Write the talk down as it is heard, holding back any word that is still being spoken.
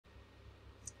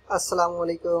Assalamu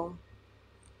alaikum.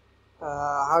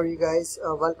 How are you guys?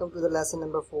 Welcome to the lesson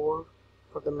number 4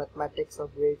 for the mathematics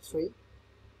of grade 3,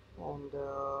 and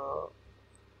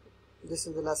this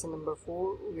is the lesson number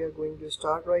 4 we are going to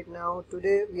start right now.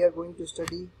 Today we are going to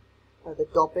study the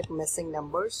topic missing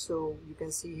numbers. So you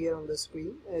can see here on the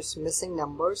screen it's missing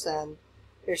numbers, and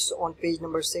it's on page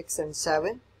number 6 and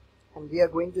 7, and we are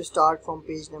going to start from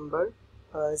page number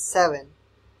 7.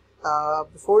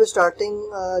 Before starting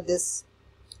this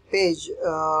page,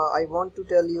 I want to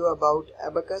tell you about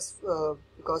Abacus,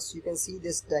 because you can see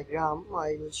this diagram.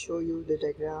 I will show you the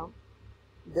diagram.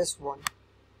 This one,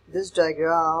 this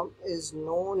diagram is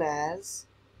known as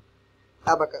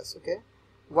Abacus. Okay,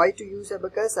 why to use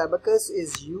Abacus? Abacus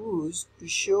is used to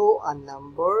show a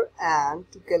number and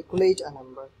to calculate a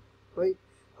number, right?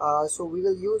 So we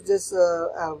will use this,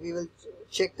 we will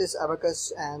check this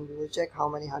Abacus, and we will check how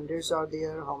many hundreds are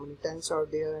there, how many tens are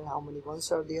there, and how many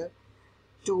ones are there.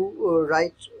 To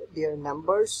write their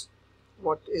numbers,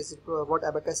 what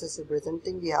Abacus is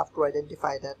representing, we have to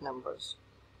identify that numbers,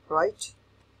 right?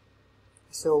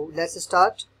 So let's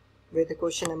start with the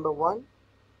question number 1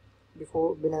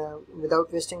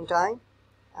 without wasting time.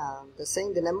 The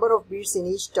saying, the number of beads in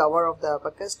each tower of the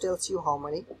Abacus tells you how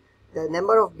many. The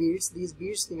number of beads, these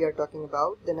beads we are talking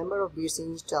about, the number of beads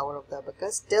in each tower of the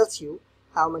Abacus tells you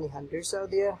how many hundreds are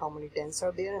there, how many tens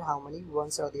are there, and how many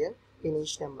ones are there in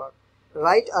each number.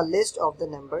 Write a list of the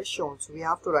numbers shown. So we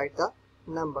have to write the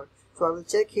number. So I will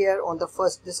check here on the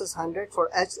first. This is 100 for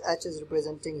H. H is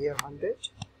representing here 100.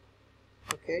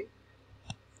 Okay,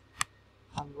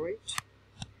 100.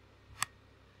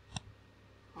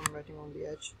 I'm writing on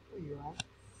the H. You have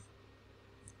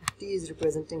T is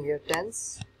representing here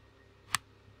tens.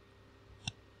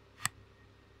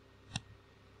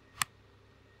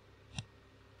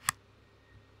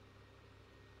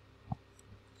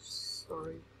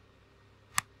 Sorry,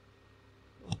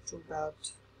 too bad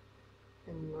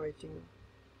in writing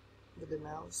with the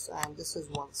mouse. And this is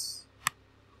ones.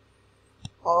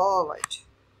 All right,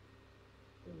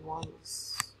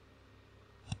 ones.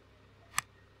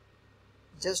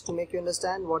 Just to make you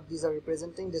understand what these are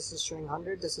representing, this is showing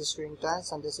 100, this is showing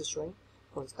tens, and this is showing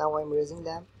ones. Now I'm erasing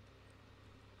them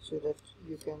so that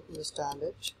you can understand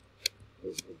it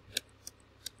easily.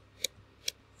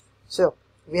 So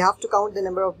we have to count the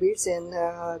number of beads in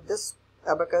this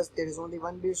Abacus. There is only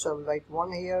one bead, so I will write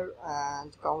 1 here,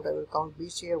 and I will count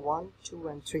beads here 1, 2,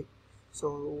 and 3.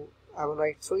 So I will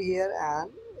write 3 here,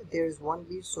 and there is 1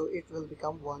 bead, so it will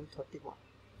become 131.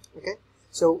 Okay,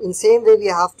 so in same way we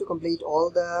have to complete all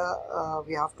the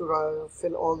we have to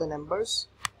fill all the numbers,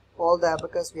 all the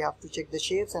Abacus. We have to check the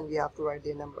shapes, and we have to write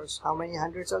their numbers. How many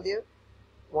hundreds are there?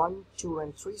 1, 2,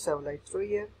 and 3, so I will write 3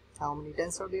 here. How many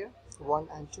tens are there? 1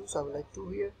 and 2, so I will write 2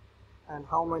 here. And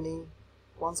how many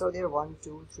ones are there? 1,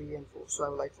 2, 3, and 4, so I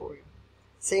will write 4 here.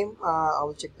 Same, I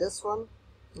will check this one.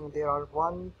 There are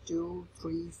 1, 2,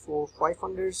 3, 4, 5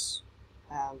 hundreds,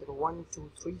 and there are 1, 2,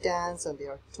 3 tens, and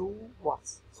there are 2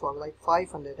 ones, so I will write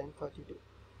 532.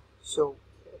 So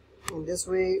in this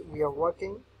way we are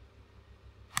working.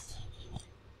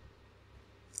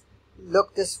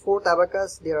 Look, this fourth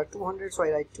Abacus, there are 200, so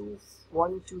I write 2,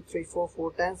 1, 2, 3, 4,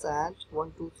 4 tens, and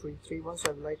 1, 2, 3, 3 ones,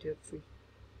 so I will write here 3.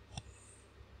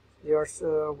 There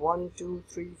are 1, 2,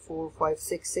 3, 4, 5,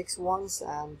 6 ones,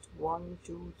 and 1,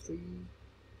 2, 3,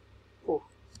 4.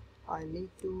 I need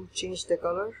to change the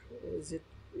color. It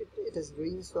is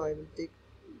green, so I will take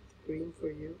green for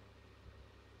you.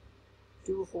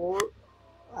 2, 4,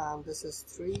 and this is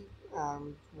 3,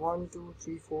 and 1, 2,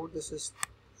 3, 4.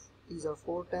 These are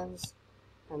 4 tens,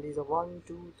 and these are 1,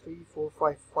 2, 3, 4,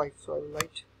 5. So I will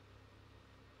write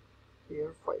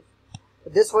here 5.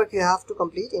 This work you have to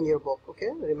complete in your book. Okay,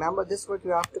 remember, this work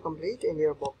you have to complete in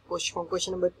your book. From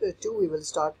question number 2 we will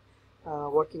start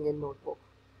working in notebook.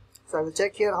 So I will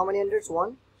check here how many hundreds.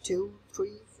 1, 2,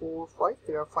 3, 4, 5.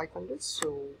 There are 5 hundreds,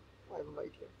 so I will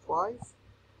write here 5.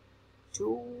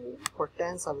 2 for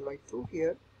tens, I will write 2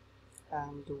 here,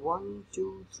 and 1,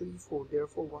 2, 3, 4. There are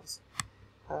 4 ones.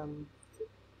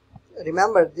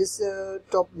 Remember, this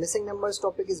missing numbers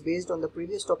topic is based on the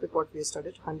previous topic what we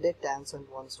studied, 100, tens, and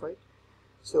ones, right?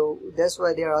 So that's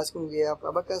why they are asking. We have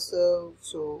Abacus,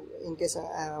 so in case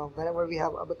whenever we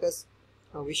have Abacus,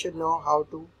 we should know how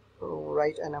to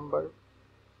write a number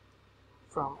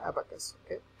from Abacus.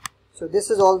 Okay, so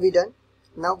this is all we done.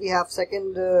 Now we have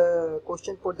second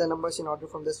question, put the numbers in order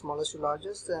from the smallest to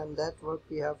largest, and that work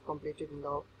we have completed in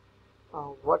the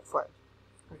Word file.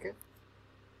 Okay,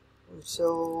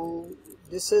 so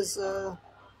this is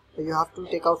you have to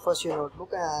take out first your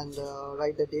notebook and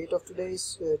write the date of today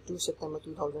is 2 September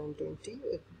 2020.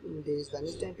 Today is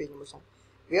Wednesday, and page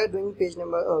we are doing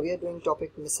we are doing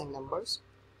topic missing numbers,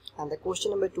 and the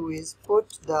question number 2 is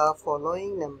put the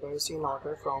following numbers in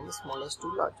order from smallest to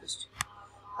largest.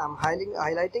 I'm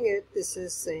highlighting it. This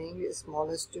is saying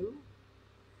smallest to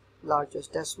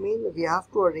largest. That means we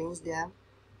have to arrange them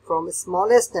from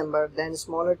smallest number, then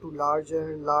smaller to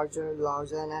larger, larger,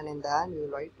 larger, and in the end we will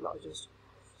write largest.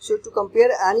 So to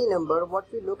compare any number,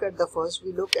 what we look at the first,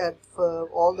 we look at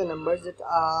all the numbers that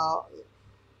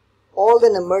all the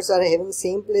numbers are having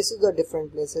same places or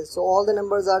different places. So all the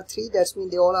numbers are 3. That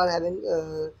means they all are having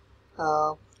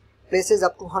places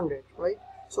up to 100, right?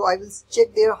 So I will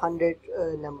check their 100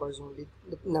 numbers only,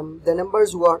 the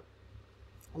numbers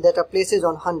that are places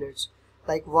on hundreds,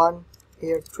 like 1,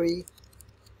 here 3,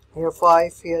 here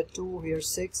 5, here 2, here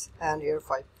 6, and here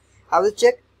 5. I will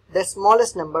check the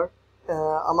smallest number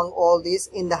among all these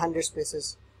in the hundreds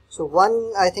places. So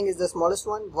 1 I think is the smallest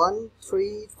one. 1,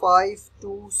 3, 5,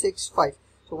 2, 6, 5.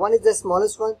 So 1 is the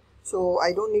smallest one. So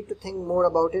I don't need to think more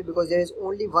about it because there is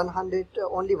only 100,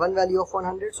 only one value of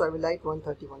 100. So I will write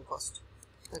 131 first.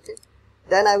 Okay.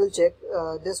 Then I will check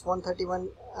this 131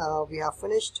 we have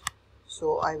finished.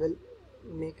 So I will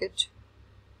make it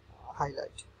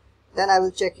highlight. Then I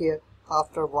will check here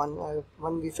after 1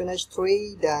 when we finish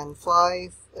 3, then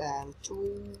 5, and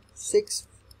 2, 6,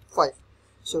 5.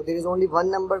 So there is only one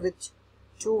number with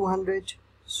 200.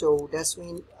 So that's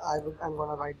mean I'm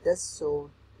gonna write this. So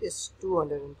it's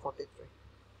 243.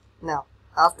 Now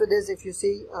after this, if you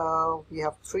see, we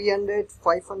have 300,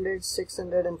 500,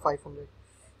 600, and 500.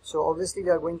 So obviously we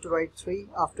are going to write 3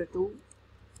 after 2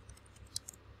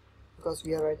 because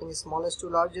we are writing smallest to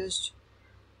largest.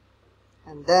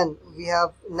 And then we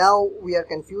have, now we are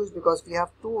confused because we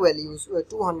have two values,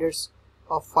 200s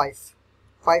of 5,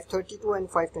 532 and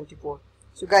 524.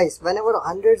 So guys, whenever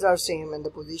hundreds are same in the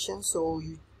position, so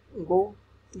you go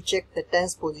to check the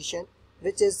tens position,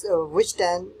 which is which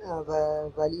 10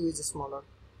 value is smaller,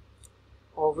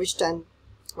 or which 10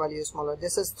 value is smaller.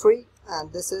 This is 3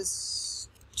 and this is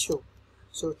 2.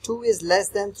 So 2 is less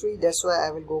than 3, that's why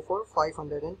I will go for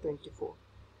 524.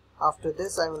 After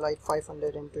this I will write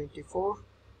 524.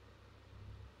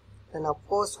 Then of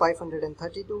course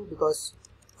 532 because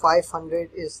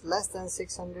 500 is less than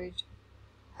 600,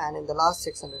 and in the last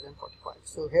 645.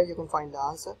 So here you can find the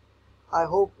answer. I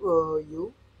hope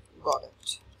you got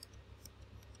it.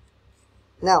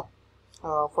 Now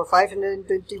for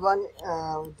 521,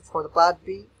 for the part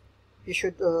B, you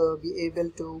should be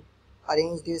able to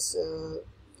arrange this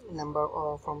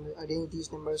arrange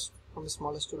these numbers from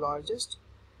smallest to largest.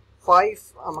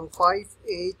 5 among 5,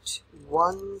 8,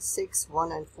 1, 6,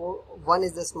 1 and 4. 1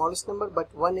 is the smallest number,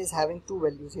 but 1 is having two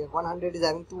values here. 100 is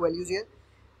having two values here.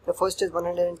 The first is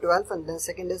 112 and then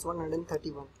second is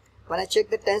 131. When I check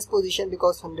the tens position,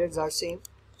 because hundreds are same,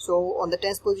 so on the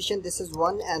tens position this is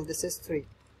 1 and this is 3.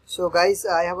 So guys,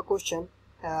 I have a question.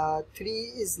 3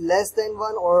 is less than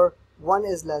 1 or 1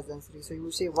 is less than 3? So you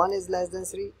will say 1 is less than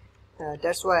 3.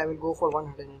 That's why I will go for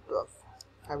 112.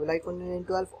 I will write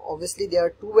 112. Obviously there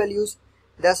are two values,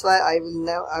 that's why I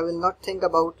will not think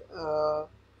about I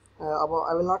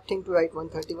will not think to write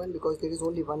 131 because there is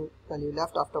only one value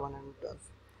left after 112.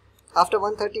 After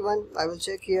 131 I will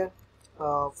check here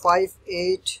 5,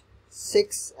 8,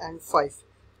 6 and 5.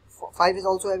 5 is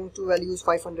also having two values,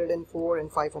 504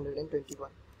 and 521.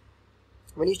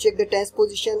 When you check the tens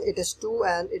position, it is 2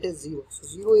 and it is 0. So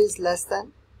 0 is less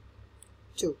than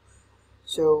 2.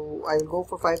 So I will go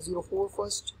for 504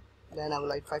 first, then I will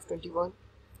write 521,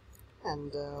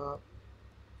 and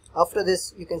after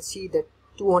this you can see that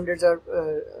 200s are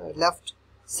left,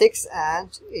 6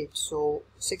 and 8. So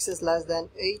 6 is less than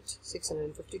 8,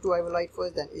 652 I will write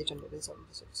first, then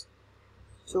 876.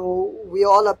 So we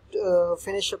all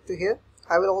finish up to here.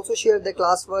 I will also share the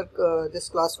classwork, this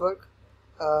classwork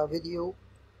with you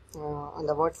on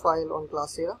the Word file on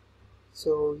Classera.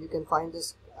 So you can find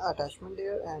this attachment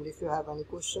there, and if you have any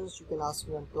questions you can ask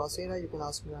me on Classera, you can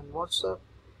ask me on WhatsApp,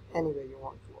 anywhere you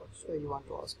want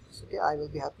to ask this. Okay, I will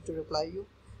be happy to reply you.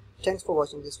 Thanks for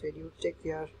watching this video. Take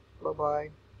care. Bye bye.